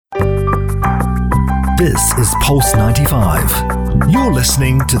This is Pulse 95. You're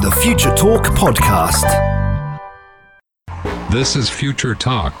listening to the Future Talk podcast. This is Future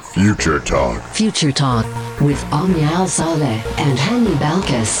Talk. Future Talk. Future Talk with Omnial Saleh and Hani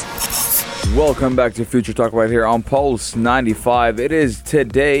Balkis. Welcome back to Future Talk right here on Pulse 95.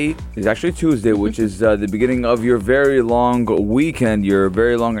 Today is actually Tuesday, which is the beginning of your very long weekend, your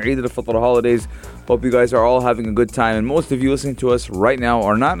very long Eid al-Fitr holidays. Hope you guys are all having a good time. And most of you listening to us right now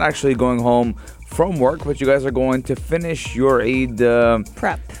are not actually going home from work, but you guys are going to finish your Eid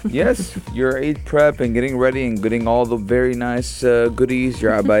prep. Yes, your Eid prep and getting ready and getting all the very nice goodies,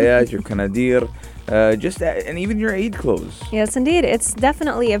 your abayat, your kanadir. And even your Eid clothes. Yes, indeed. It's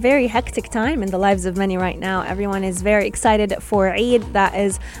definitely a very hectic time in the lives of many right now. Everyone is very excited for Eid. That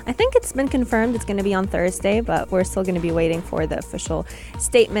is, I think it's been confirmed it's going to be on Thursday, but we're still going to be waiting for the official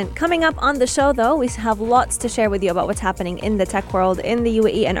statement. Coming up on the show, though, we have lots to share with you about what's happening in the tech world, in the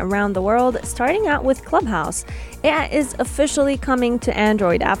UAE and around the world, starting out with Clubhouse. It is officially coming to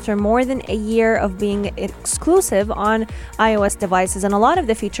Android after more than a year of being exclusive on iOS devices, and a lot of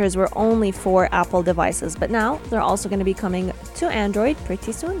the features were only for Apple devices, but now they're also going to be coming to Android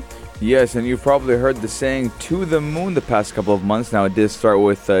pretty soon. Yes, and you've probably heard the saying to the moon the past couple of months. Now, it did start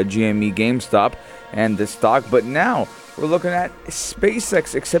with GME GameStop and the stock, but now we're looking at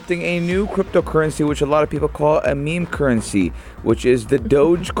SpaceX accepting a new cryptocurrency, which a lot of people call a meme currency, which is the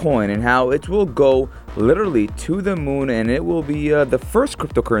Dogecoin, and how it will go literally to the moon, and it will be the first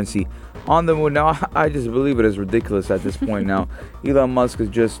cryptocurrency on the moon. Now, I just believe it is ridiculous at this point now. Elon Musk is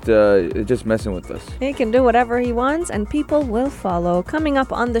just messing with us. He can do whatever he wants, and people will follow. Coming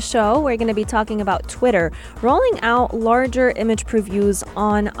up on the show, we're going to be talking about Twitter rolling out larger image previews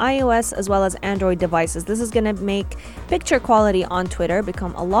on iOS as well as Android devices. This is going to make picture quality on Twitter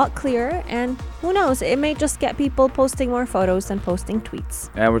become a lot clearer, and who knows, it may just get people posting more photos than posting tweets.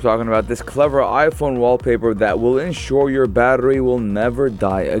 And we're talking about this clever iPhone wallpaper that will ensure your battery will never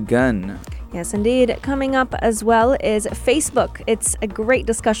die again. Yes, indeed. Coming up as well is Facebook. It's a great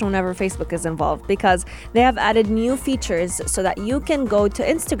discussion whenever Facebook is involved because they have added new features so that you can go to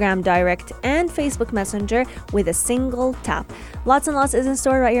Instagram Direct and Facebook Messenger with a single tap. Lots and lots is in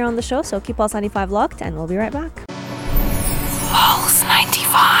store right here on the show, so keep Pulse 95 locked and we'll be right back. Pulse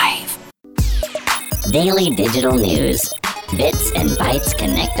 95. Daily digital news. Bits and bytes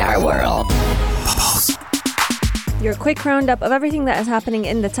connect our world. Your quick roundup of everything that is happening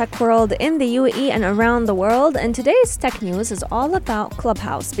in the tech world, in the UAE and around the world. And today's tech news is all about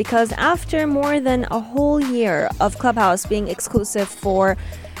Clubhouse, because after more than a whole year of Clubhouse being exclusive for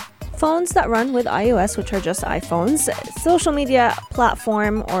phones that run with iOS, which are just iPhones, social media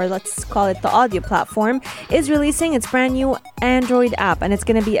platform, or let's call it the audio platform, is releasing its brand new Android app, and it's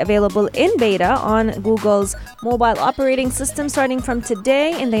going to be available in beta on Google's mobile operating system starting from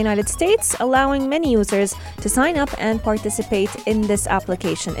today in the United States, allowing many users to sign up and participate in this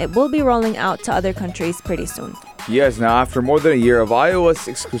application. It will be rolling out to other countries pretty soon. Yes, now after more than a year of iOS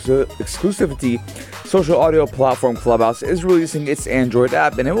exclusivity, social audio platform Clubhouse is releasing its Android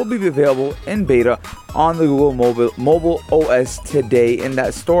app, and it will be available in beta on the Google mobile OS today in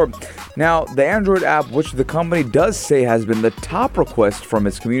that store. Now, the Android app, which the company does say has been the top request from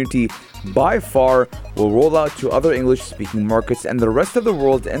its community by far, will roll out to other English-speaking markets, and the rest of the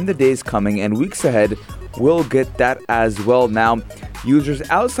world in the days coming and weeks ahead will get that as well. Now, users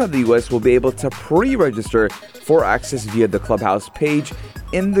outside the US will be able to pre-register for access via the Clubhouse page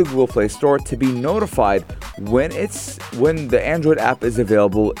in the Google Play Store to be notified when the Android app is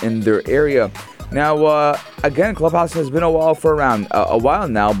available in their area. Now, again, Clubhouse has been a while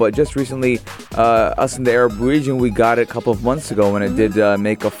now, but just recently, us in the Arab region, we got it a couple of months ago, and it did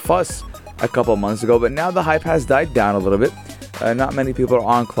make a fuss a couple of months ago, but now the hype has died down a little bit. Not many people are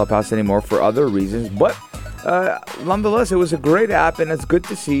on Clubhouse anymore for other reasons, but nonetheless, it was a great app, and it's good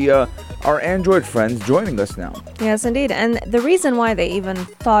to see our Android friends joining us now. Yes, indeed. And the reason why they even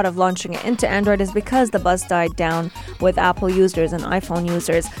thought of launching it into Android is because the buzz died down with Apple users and iPhone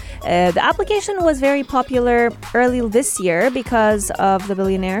users. The application was very popular early this year because of the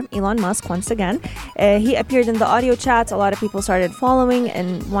billionaire Elon Musk once again. He appeared in the audio chats. A lot of people started following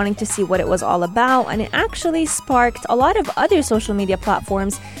and wanting to see what it was all about. And it actually sparked a lot of other social media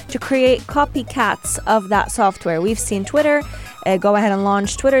platforms to create copycats of that software. We've seen Twitter go ahead and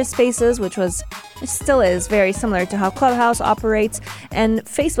launch Twitter Spaces, which was It still is very similar to how Clubhouse operates, and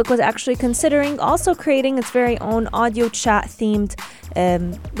Facebook was actually considering also creating its very own audio chat themed,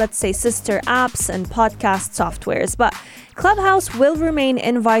 let's say, sister apps and podcast softwares. But Clubhouse will remain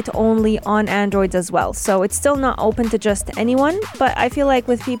invite only on Androids as well. So it's still not open to just anyone, but I feel like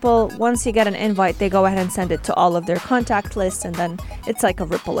with people, once you get an invite, they go ahead and send it to all of their contact lists, and then it's like a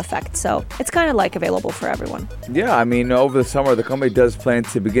ripple effect. So it's kind of like available for everyone. Yeah, I mean, over the summer, the company does plan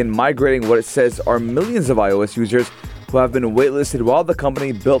to begin migrating what it says are millions of iOS users who have been waitlisted while the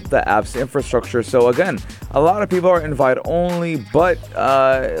company built the app's infrastructure. So again, a lot of people are invite only, but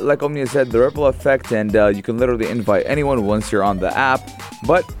like Omnia said, the ripple effect, and you can literally invite anyone once you're on the app.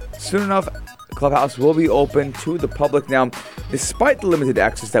 But soon enough, Clubhouse will be open to the public. Now, despite the limited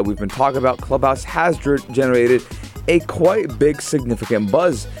access that we've been talking about, Clubhouse has generated a quite big significant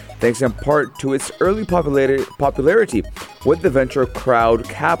buzz, thanks in part to its early popularity with the venture crowd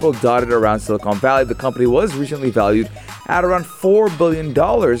capital dotted around Silicon Valley. The company was recently valued at around $4 billion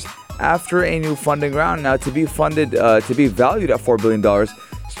after a new funding round. Now, to be valued at $4 billion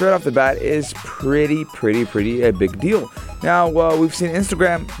straight off the bat is pretty a big deal. Now, we've seen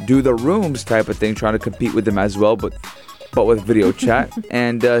Instagram do the rooms type of thing, trying to compete with them as well, but with video chat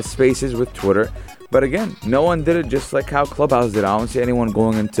and spaces with Twitter. But again, no one did it just like how Clubhouse did. I don't see anyone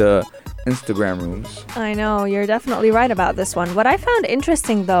going into Instagram rooms. I know, you're definitely right about this one. What I found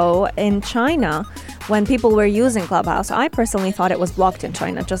interesting, though, in China, when people were using Clubhouse, I personally thought it was blocked in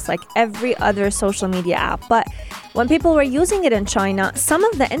China, just like every other social media app. But when people were using it in China, some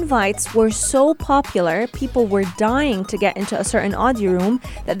of the invites were so popular, people were dying to get into a certain audio room,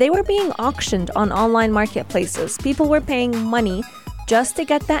 that they were being auctioned on online marketplaces. People were paying money just to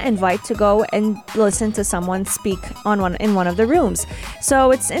get that invite to go and listen to someone speak in one of the rooms.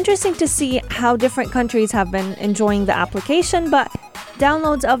 So it's interesting to see how different countries have been enjoying the application, but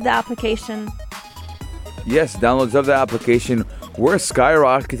downloads of the application. Yes, downloads of the application were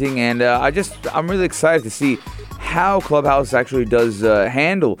skyrocketing, and I'm really excited to see how Clubhouse actually does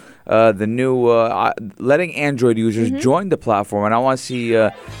handle the new letting Android users join the platform. And I want to see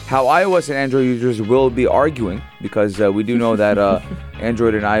how iOS and Android users will be arguing, because we do know that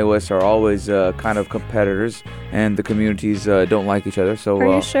Android and iOS are always kind of competitors, and the communities don't like each other. So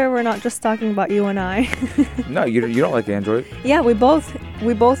are you sure we're not just talking about you and I? No, you don't like Android. Yeah, we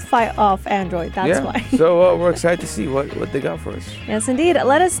both fight off Android. That's why. So we're excited to see what they got for us. Yes, indeed.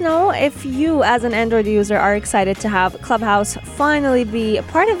 Let us know if you, as an Android user, are excited to have Clubhouse finally be a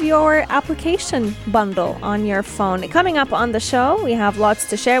part of your application bundle on your phone. Coming up on the show, we have lots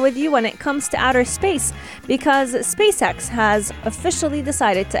to share with you when it comes to outer space, because SpaceX has officially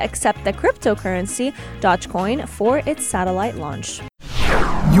decided to accept the cryptocurrency Dogecoin for its satellite launch.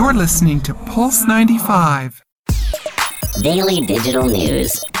 You're listening to Pulse 95. Daily digital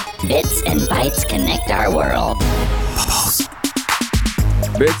news. Bits and bytes connect our world.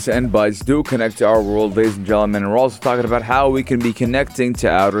 Bits and bytes do connect to our world, ladies and gentlemen. And we're also talking about how we can be connecting to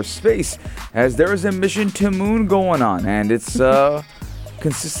outer space, as there is a mission to moon going on, and it's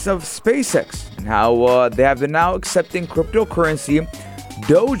consists of SpaceX, and how they have been now accepting cryptocurrency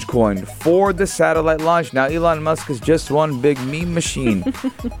Dogecoin for the satellite launch. Now, Elon Musk is just one big meme machine.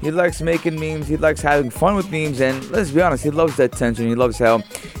 He likes making memes. He likes having fun with memes. And let's be honest, he loves that attention. He loves how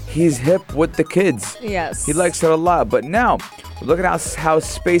he's hip with the kids. Yes. He likes it a lot. But now, look at how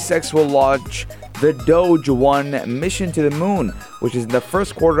SpaceX will launch the Doge 1 mission to the moon, which is in the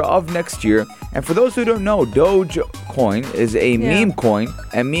first quarter of next year. And for those who don't know, Dogecoin is a meme coin,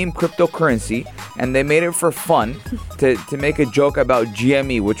 a meme cryptocurrency, and they made it for fun to make a joke about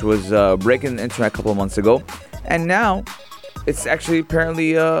GME, which was breaking the internet a couple of months ago. And now it's actually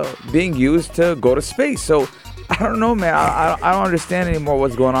apparently being used to go to space. So I don't know, man. I don't understand anymore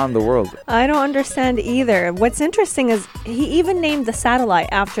what's going on in the world. I don't understand either. What's interesting is he even named the satellite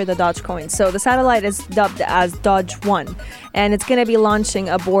after the Dogecoin. So the satellite is dubbed as Doge 1, and it's going to be launching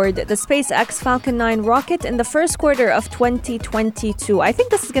aboard the SpaceX Falcon 9 rocket in the first quarter of 2022. I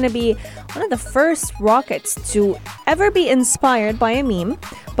think this is going to be one of the first rockets to ever be inspired by a meme,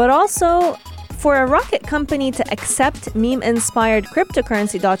 but also for a rocket company to accept meme-inspired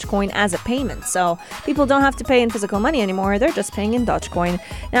cryptocurrency Dogecoin as a payment. So people don't have to pay in physical money anymore. They're just paying in Dogecoin.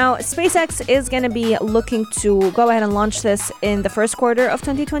 Now, SpaceX is going to be looking to go ahead and launch this in the first quarter of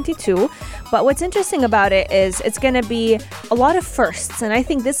 2022. But what's interesting about it is it's going to be a lot of firsts. And I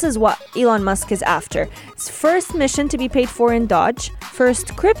think this is what Elon Musk is after. It's first mission to be paid for in Doge,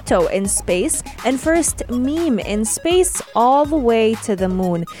 first crypto in space, and first meme in space all the way to the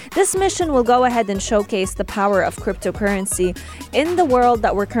moon. This mission will go ahead ahead and showcase the power of cryptocurrency in the world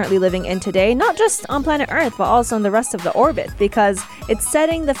that we're currently living in today, not just on planet Earth, but also in the rest of the orbit, because it's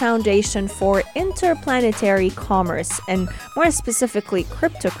setting the foundation for interplanetary commerce and more specifically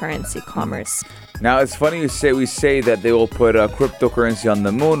cryptocurrency commerce. Now, it's funny we say that they will put cryptocurrency on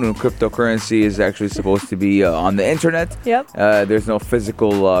the moon when cryptocurrency is actually supposed to be on the internet. Yep. There's no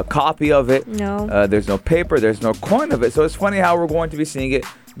physical copy of it. No. There's no paper. There's no coin of it. So it's funny how we're going to be seeing it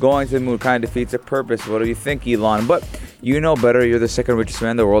going to the moon. Kind of defeats the purpose. What do you think, Elon? But you know better. You're the second richest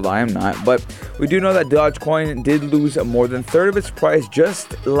man in the world. I am not. But we do know that Dogecoin did lose more than a third of its price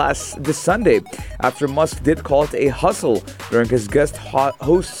just this Sunday after Musk did call it a hustle during his guest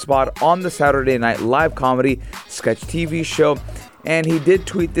host spot on the Saturday Night Live comedy sketch TV show. And he did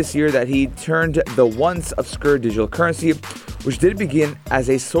tweet this year that he turned the once obscure digital currency, which did begin as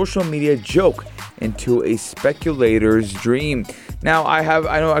a social media joke, into a speculator's dream. Now, I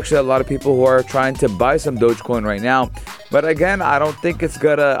know actually a lot of people who are trying to buy some Dogecoin right now, but again, I don't think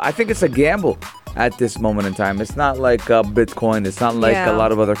I think it's a gamble at this moment in time. It's not like Bitcoin. It's not like a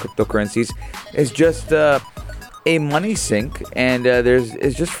lot of other cryptocurrencies. It's just a money sink, and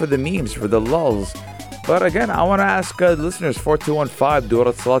it's just for the memes, for the lulls. But again, I want to ask listeners, 4215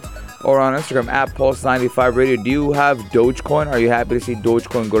 Durat Salat, or on Instagram at Pulse95 Radio. Do you have Dogecoin? Are you happy to see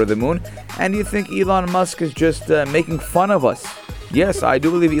Dogecoin go to the moon? And do you think Elon Musk is just making fun of us? Yes, I do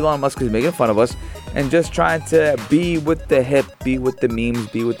believe Elon Musk is making fun of us and just trying to be with the hip, be with the memes,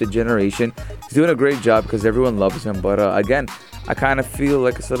 be with the generation. He's doing a great job because everyone loves him. But again, I kind of feel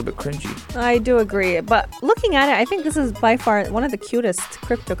like it's a little bit cringy. I do agree. But looking at it, I think this is by far one of the cutest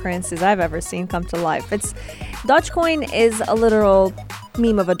cryptocurrencies I've ever seen come to life. Dogecoin is a literal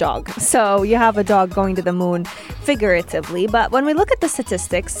meme of a dog. So you have a dog going to the moon figuratively. But when we look at the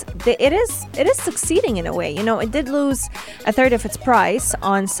statistics, it is succeeding in a way. You know, it did lose a third of its price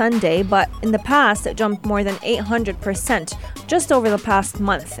on Sunday, but in the past, it jumped more than 800% just over the past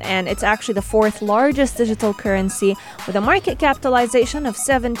month. And it's actually the fourth largest digital currency with a market capitalization of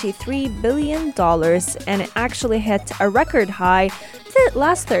 $73 billion. And it actually hit a record high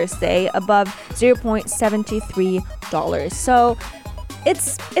last Thursday above $0.73. So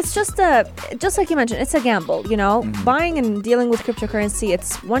it's just like you mentioned, it's a gamble, you know. Buying and dealing with cryptocurrency,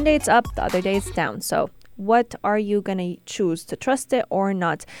 it's one day it's up, the other day it's down. So what are you going to choose, to trust it or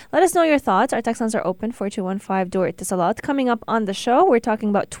not? Let us know your thoughts. Our text lines are open, 4215 Door Itisalat. Coming up on the show, we're talking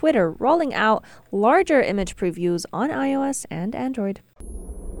about Twitter rolling out larger image previews on iOS and Android.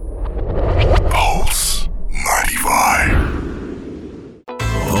 Pulse 95.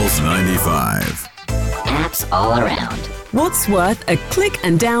 Pulse 95. Apps all around. What's worth a click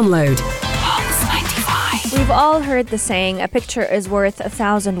and download? Pulse 95. We've all heard the saying, a picture is worth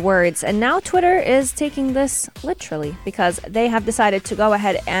 1,000 words. And now Twitter is taking this literally because they have decided to go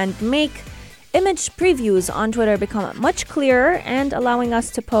ahead and make image previews on Twitter become much clearer and allowing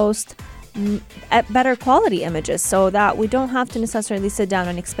us to post at better quality images so that we don't have to necessarily sit down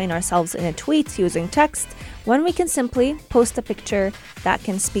and explain ourselves in a tweet using text when we can simply post a picture that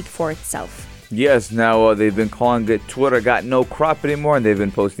can speak for itself. Yes, now they've been calling it Twitter got no crop anymore, and they've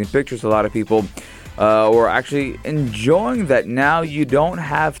been posting pictures. A lot of people were actually enjoying that. Now you don't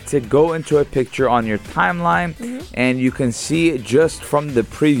have to go into a picture on your timeline, and you can see it just from the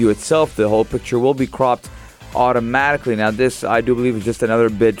preview itself. The whole picture will be cropped automatically. Now this, I do believe, is just another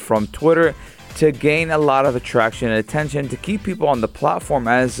bid from Twitter to gain a lot of attraction and attention, to keep people on the platform,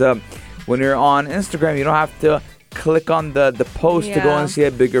 as when you're on Instagram, you don't have to click on the post to go and see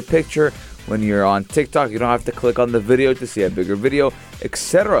a bigger picture. When you're on TikTok, you don't have to click on the video to see a bigger video,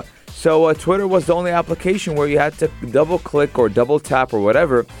 etc. So Twitter was the only application where you had to double click or double tap or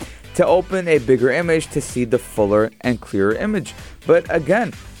whatever to open a bigger image to see the fuller and clearer image. But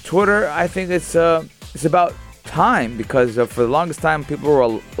again, Twitter, I think it's about time, because for the longest time, a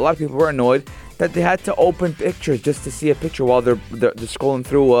lot of people were annoyed that they had to open pictures just to see a picture while they're scrolling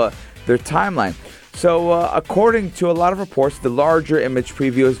through their timeline. So according to a lot of reports, the larger image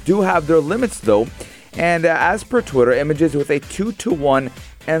previews do have their limits though. And as per Twitter, images with a 2:1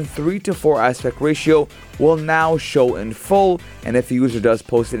 and 3:4 aspect ratio will now show in full. And if a user does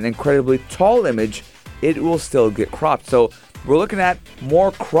post an incredibly tall image, it will still get cropped. So we're looking at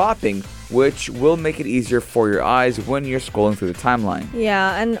more cropping, which will make it easier for your eyes when you're scrolling through the timeline.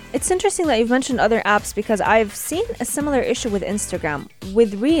 Yeah, and it's interesting that you've mentioned other apps, because I've seen a similar issue with Instagram.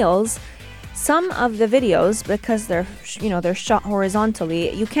 With Reels, some of the videos, because they're shot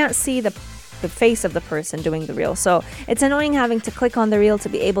horizontally, you can't see the face of the person doing the reel. So it's annoying having to click on the reel to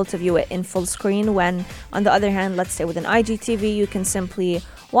be able to view it in full screen, when on the other hand, let's say with an IGTV, you can simply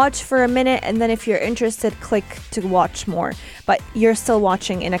watch for a minute, and then if you're interested, click to watch more. But you're still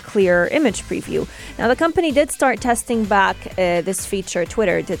watching in a clear image preview. Now, the company did start testing back this feature.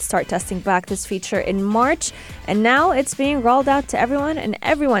 Twitter did start testing back this feature in March, and now it's being rolled out to everyone, and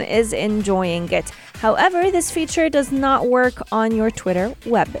everyone is enjoying it. However, this feature does not work on your Twitter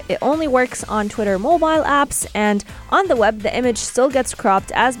web. It only works on Twitter mobile apps, and on the web, the image still gets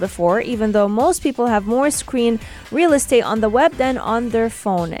cropped as before, even though most people have more screen real estate on the web than on their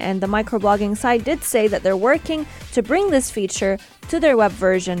phone. And the microblogging site did say that they're working to bring this feature to their web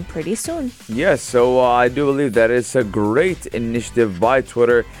version pretty soon. Yes, so I do believe that it's a great initiative by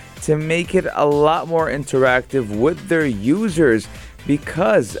Twitter to make it a lot more interactive with their users.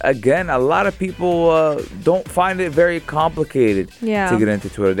 Because, again, a lot of people don't find it very complicated to get into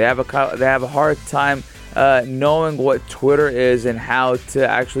Twitter. They have a hard time knowing what Twitter is and how to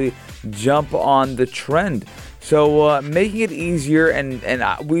actually jump on the trend. So making it easier, and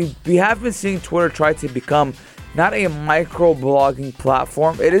we have been seeing Twitter try to become not a micro-blogging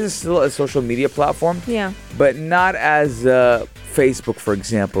platform. It is still a social media platform, but not as Facebook, for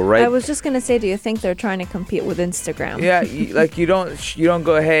example, right? I was just gonna say, do you think they're trying to compete with Instagram? Yeah, you don't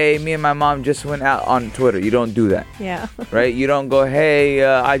go, hey, me and my mom just went out on Twitter. You don't do that. Yeah. Right? You don't go, hey,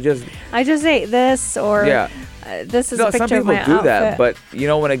 I just ate this, or this is a picture of my outfit. Some people do that, but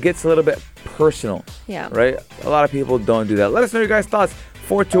when it gets a little bit personal, right? A lot of people don't do that. Let us know your guys' thoughts.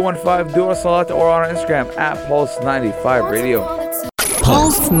 4215 Dua Salat or on our Instagram at Pulse95 Radio.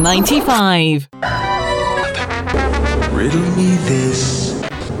 Pulse 95. Riddle me this,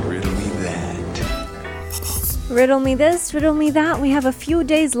 riddle me that. Riddle me this, riddle me that. We have a few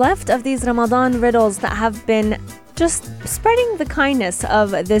days left of these Ramadan riddles that have been just spreading the kindness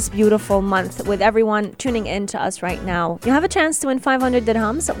of this beautiful month with everyone tuning in to us right now. You have a chance to win 500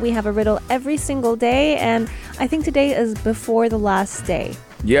 dirhams. We have a riddle every single day, and I think today is before the last day.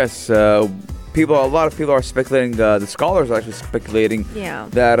 Yes, a lot of people are speculating, the scholars are actually speculating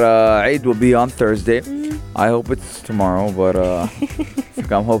that Eid will be on Thursday. I hope it's tomorrow, but I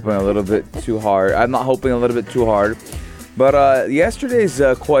think I'm hoping a little bit too hard. I'm not hoping a little bit too hard. But yesterday's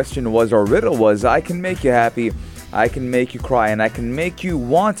question was, or riddle was, I can make you happy, I can make you cry, and I can make you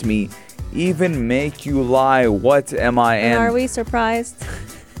want me, even make you lie. What am I? And are we surprised?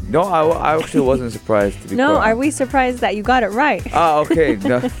 No, I actually wasn't surprised. To be no, quite are we surprised that you got it right? Oh, okay.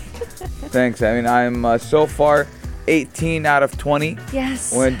 No, thanks. I mean, I'm so far 18 out of 20.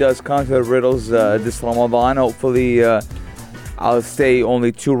 Yes. When it does come to the riddles this Ramadan, hopefully I'll stay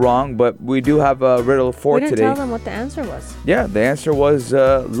only 2 wrong. But we do have a riddle for today. We didn't tell them what the answer was. Yeah, the answer was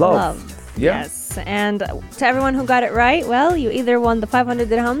love. Yeah. Yes. And to everyone who got it right, well, you either won the 500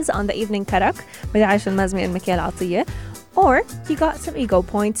 dirhams on the evening karak with Aisha Al-Mazmi and Mikhail Atiyah, or you got some ego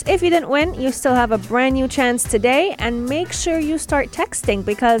points. If you didn't win, you still have a brand new chance today, and make sure you start texting,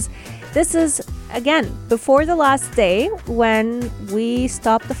 because this is, again, before the last day when we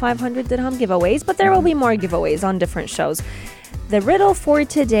stop the 500 dirham giveaways, but there will be more giveaways on different shows. The riddle for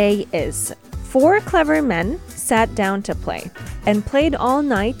today is: 4 clever men sat down to play and played all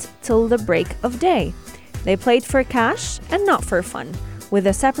night till the break of day. They played for cash and not for fun, with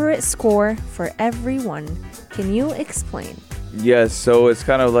a separate score for everyone. Can you explain? Yes, so it's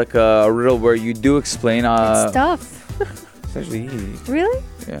kind of like a riddle where you do explain. It's tough. It's actually easy. Really?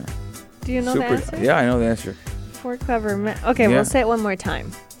 Yeah. Do you know the answer? Yeah, I know the answer. 4 clever men. Okay, we'll say it one more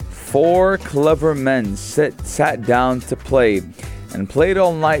time. 4 clever men sat down to play and played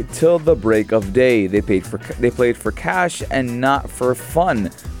all night till the break of day. They played for cash and not for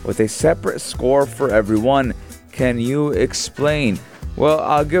fun, with a separate score for everyone. Can you explain? Well,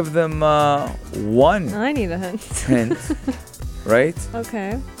 I'll give them one. I need a hint. Right?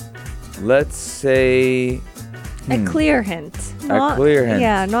 Okay. Let's say a clear hint. A clear hint.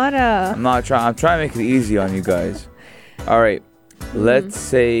 Yeah, not a. I'm trying to make it easy on you guys. All right. Let's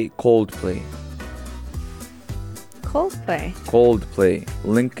say Coldplay. Coldplay.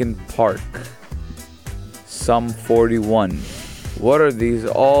 Linkin Park. Sum 41. What are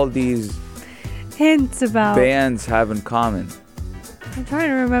all these hints about bands have in common? I'm trying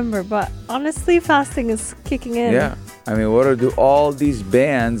to remember, but honestly, fasting is kicking in. Yeah. I mean, what do all these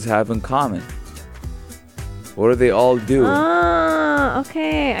bands have in common? What do they all do?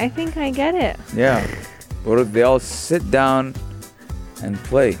 Okay. I think I get it. Yeah. What do they all sit down and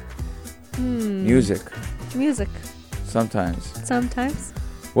play? Music. Sometimes.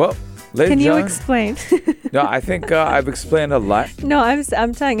 Well, ladies and gentlemen. Can you explain? No, I think I've explained a lot. No,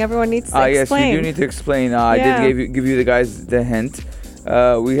 I'm saying everyone needs to explain. Yes, you do need to explain. I did give you the guys the hint.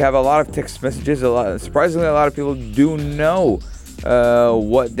 We have a lot of text messages. Surprisingly, a lot of people do know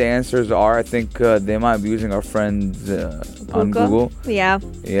what the answers are. I think they might be using our friends on Google. Yeah.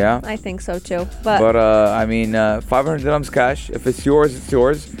 Yeah. I think so too. But I mean, 500 dirhams cash. If it's yours, it's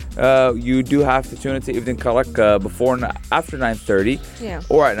yours. You do have to tune into Evening Kalak before and after 9:30. Yeah.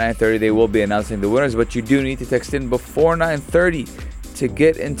 Or at 9:30, they will be announcing the winners. But you do need to text in before 9:30 to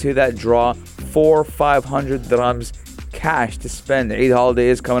get into that draw for 500 dirhams cash to spend. The Eid holiday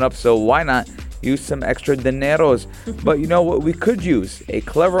is coming up, so why not use some extra dineros? But you know what we could use? A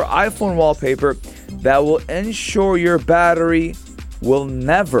clever iPhone wallpaper that will ensure your battery will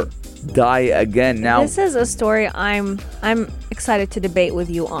never die again. Now, this is a story I'm excited to debate with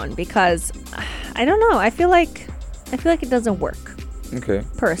you on, because I don't know. I feel like it doesn't work. Okay.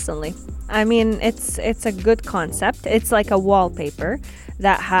 Personally, I mean, it's a good concept. It's like a wallpaper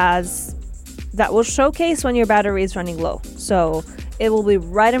that will showcase when your battery is running low. So it will be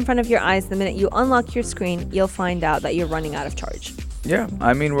right in front of your eyes. The minute you unlock your screen, you'll find out that you're running out of charge. Yeah,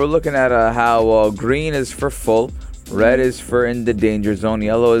 I mean, we're looking at how green is for full, red is for in the danger zone,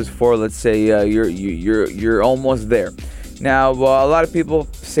 yellow is for, let's say, you're almost there. Now, a lot of people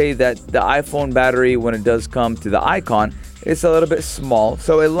say that the iPhone battery, when it does come to the icon, it's a little bit small.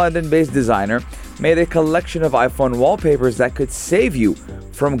 So a London-based designer made a collection of iPhone wallpapers that could save you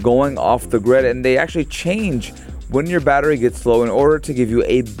from going off the grid, and they actually change when your battery gets low in order to give you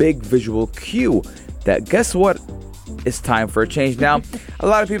a big visual cue that, guess what, it's time for a change. Now, a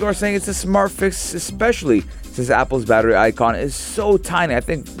lot of people are saying it's a smart fix, especially since Apple's battery icon is so tiny. I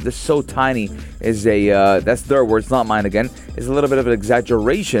think the so tiny is that's their words, not mine again, is a little bit of an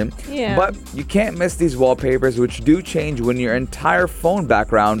exaggeration. Yeah. But you can't miss these wallpapers, which do change when your entire phone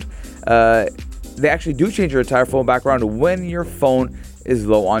background, they actually do change your entire phone background when your phone is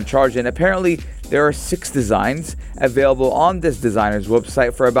low on charge. And apparently there are 6 designs available on this designer's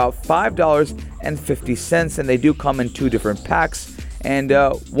website for about $5.50, and they do come in 2 different packs. And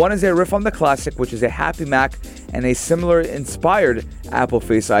one is a riff on the classic, which is a Happy Mac, and a similar inspired Apple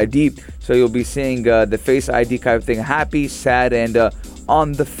Face ID. So you'll be seeing the Face ID kind of thing, happy, sad, and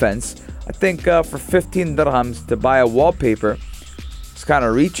on the fence. I think for 15 dirhams to buy a wallpaper, it's kind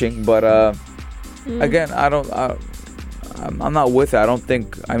of reaching, but again, I'm not with it. I don't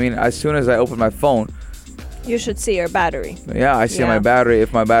think, I mean, as soon as I open my phone, you should see your battery. Yeah, I see my battery.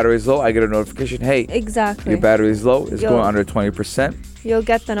 If my battery is low, I get a notification. Hey, exactly. Your battery is low. It's going under 20%. You'll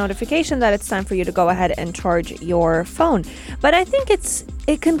get the notification that it's time for you to go ahead and charge your phone. But I think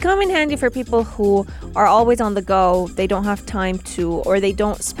it can come in handy for people who are always on the go. They don't have time to, or they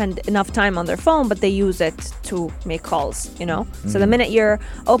don't spend enough time on their phone, but they use it to make calls, you know? So the minute you're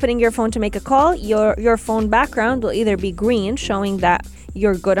opening your phone to make a call, your phone background will either be green, showing that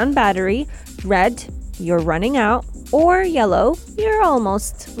you're good on battery, red, you're running out, or yellow, you're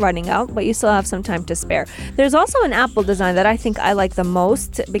almost running out, but you still have some time to spare. There's also an Apple design that I think I like the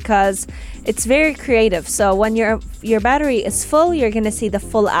most because it's very creative. So when your battery is full, you're going to see the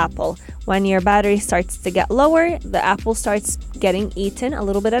full apple. When your battery starts to get lower, the apple starts getting eaten a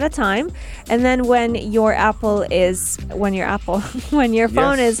little bit at a time. And then when your phone is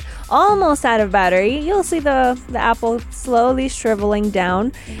almost out of battery, you'll see the apple slowly shriveling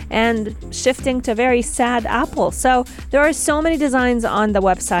down and shifting to very sad apple. So there are so many designs on the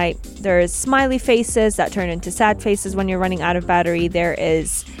website. There's smiley faces that turn into sad faces when you're running out of battery. There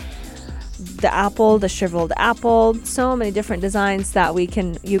is the apple, the shriveled apple, so many different designs that you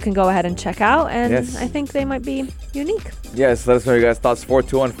can go ahead and check out, and yes, I think they might be unique. Yes, let us know your guys' thoughts.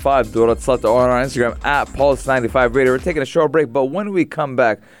 4215 Durat or on Instagram at Pulse95 Radio. We're taking a short break, but when we come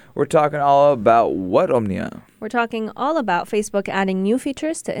back, we're talking all about what, Omnia? We're talking all about Facebook adding new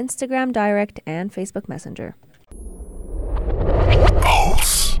features to Instagram Direct and Facebook Messenger.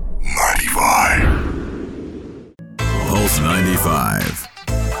 Pulse 95. Pulse 95.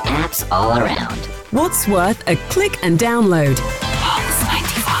 Apps all around. What's worth a click and download? Pulse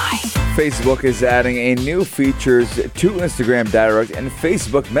 95. Facebook is adding a new features to Instagram Direct and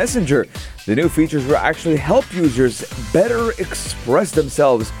Facebook Messenger. The new features will actually help users better express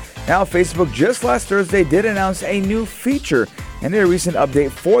themselves. Now, Facebook just last Thursday did announce a new feature and a recent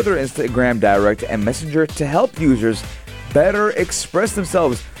update for their Instagram Direct and Messenger to help users better express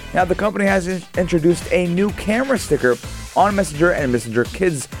themselves. Now, the company has introduced a new camera sticker on Messenger and Messenger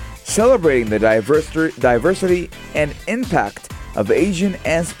Kids, celebrating the diversity and impact of Asian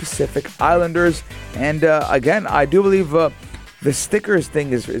and Pacific Islanders. And again, I do believe the stickers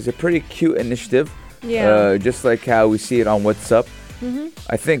thing is a pretty cute initiative. Yeah. Just like how we see it on WhatsApp. Mm-hmm.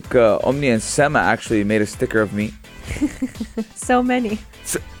 I think Omni and Sema actually made a sticker of me. So many.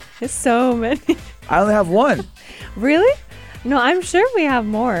 So many. I only have one. Really? No, I'm sure we have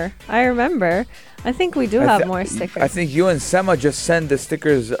more. I remember. I think we do have more stickers. I think you and Sema just send the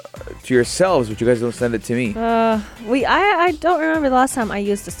stickers to yourselves, but you guys don't send it to me. I don't remember the last time I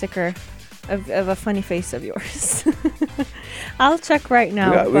used a sticker of a funny face of yours. I'll check right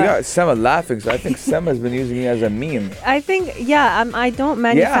now. We got Sema laughing, so I think Sema's been using me as a meme. I think, I don't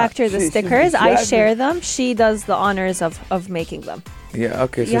manufacture the stickers. I share them. She does the honors of making them. Yeah,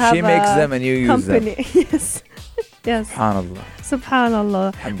 okay, so she makes them and you use them. Yes. Yes.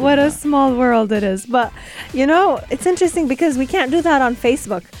 Subhanallah. What a small world it is. But, it's interesting because we can't do that on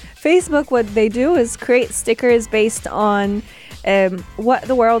Facebook. Facebook, what they do is create stickers based on what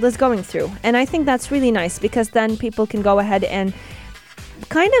the world is going through. And I think that's really nice because then people can go ahead and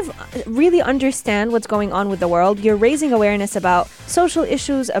kind of really understand what's going on with the world. You're raising awareness about social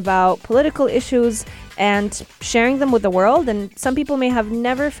issues, about political issues, and sharing them with the world. And some people may have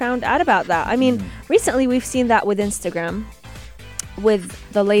never found out about that. I mean, recently we've seen that with Instagram,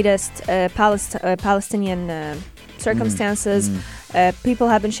 with the latest Palestinian circumstances. People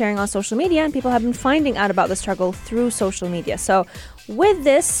have been sharing on social media, and people have been finding out about the struggle through social media. So with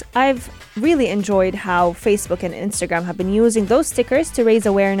this, I've really enjoyed how Facebook and Instagram have been using those stickers to raise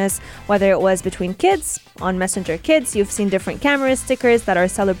awareness, whether it was between kids, on Messenger Kids. You've seen different camera stickers that are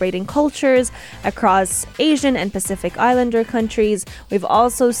celebrating cultures across Asian and Pacific Islander countries. We've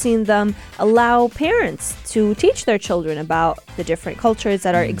also seen them allow parents to teach their children about the different cultures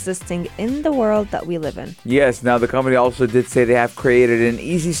that are existing in the world that we live in. Yes, now the company also did say they have created an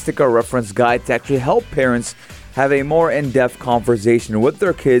easy sticker reference guide to actually help parents have a more in-depth conversation with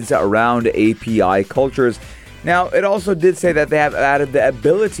their kids around API cultures. Now, it also did say that they have added the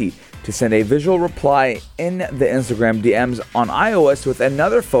ability to send a visual reply in the Instagram DMs on iOS with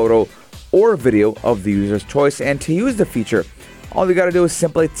another photo or video of the user's choice. And to use the feature, all you got to do is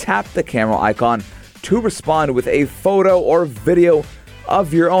simply tap the camera icon to respond with a photo or video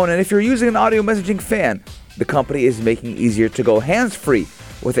of your own. And if you're using an audio messaging fan, the company is making it easier to go hands-free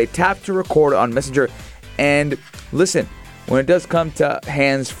with a tap to record on Messenger. And listen, when it does come to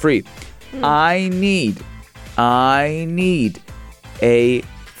hands-free, I need a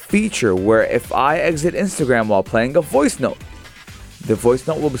feature where if I exit Instagram while playing a voice note, the voice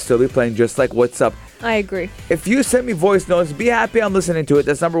note will still be playing just like WhatsApp. I agree. If you send me voice notes, be happy I'm listening to it.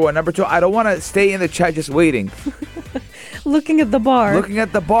 That's number one. Number two, I don't want to stay in the chat just waiting. Looking at the bar.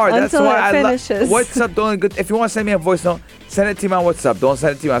 That's until why it finishes. WhatsApp, the only good. If you want to send me a voice note, send it to me on WhatsApp. Don't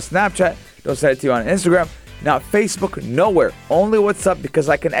send it to me on Snapchat. Don't send it to you on Instagram. Not Facebook, nowhere. Only WhatsApp because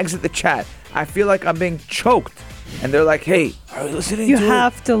I can exit the chat. I feel like I'm being choked. And they're like, hey, are you listening to it? You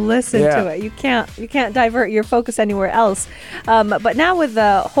have to listen to it. You can't divert your focus anywhere else. But now with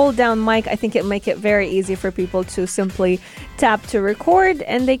the hold down mic, I think it make it very easy for people to simply tap to record,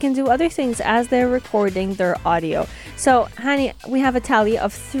 and they can do other things as they're recording their audio. So, Hani, we have a tally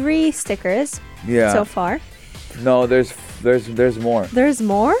of 3 stickers so far. No, there's more. There's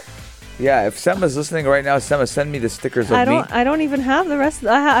more? Yeah, if Sema's listening right now, Sema, send me the stickers of me. I don't even have the rest.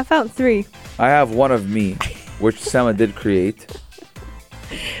 I found 3. I have one of me, which Sema did create.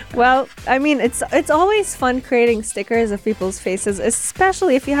 Well, I mean, it's always fun creating stickers of people's faces,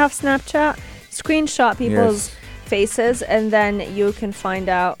 especially if you have Snapchat. Screenshot people's faces, and then you can find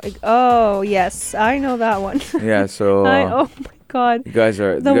out, like, oh, yes, I know that one. Yeah, so... oh, my God. You guys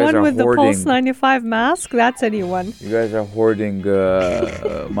are the one with hoarding, the Pulse 95 mask, that's a new one. You guys are hoarding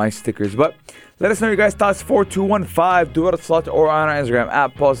my stickers. But let us know your guys' thoughts. 4215, do it at slot or on our Instagram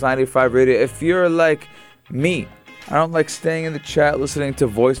at Pulse95 Radio. If you're like me, I don't like staying in the chat, listening to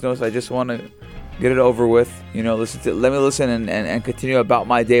voice notes. I just want to get it over with. Let me listen and continue about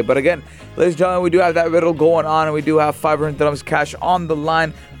my day. But again, ladies and gentlemen, we do have that riddle going on, and we do have 500 dirhams cash on the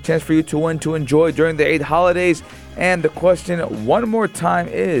line. Chance for you to win, to enjoy during the Eid holidays. And the question one more time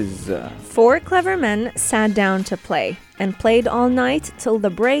is... 4 clever men sat down to play and played all night till the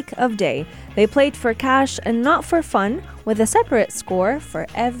break of day. They played for cash and not for fun, with a separate score for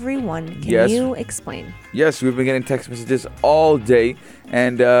everyone. Can you explain? Yes, we've been getting text messages all day.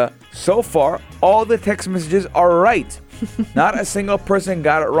 And so far, all the text messages are right. Not a single person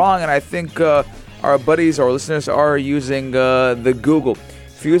got it wrong. And I think our buddies, our listeners are using the Google.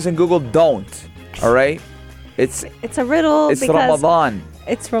 If you're using Google, don't. All right? It's a riddle. It's because Ramadan.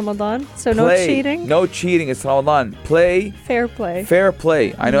 It's Ramadan, so no cheating. No cheating. It's Ramadan. Fair play. Fair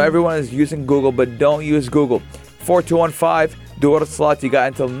play. I know everyone is using Google, but don't use Google. 4215, do it slot. You got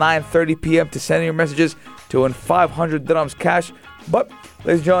until 9:30 p.m. to send your messages to win 500 dirhams cash. But,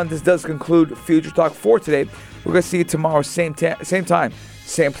 ladies and gentlemen, this does conclude Future Talk for today. We're going to see you tomorrow, same time,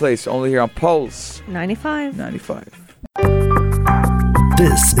 same place, only here on Pulse 95.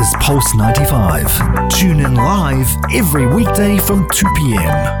 This is Pulse 95. Tune in live every weekday from 2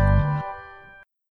 p.m.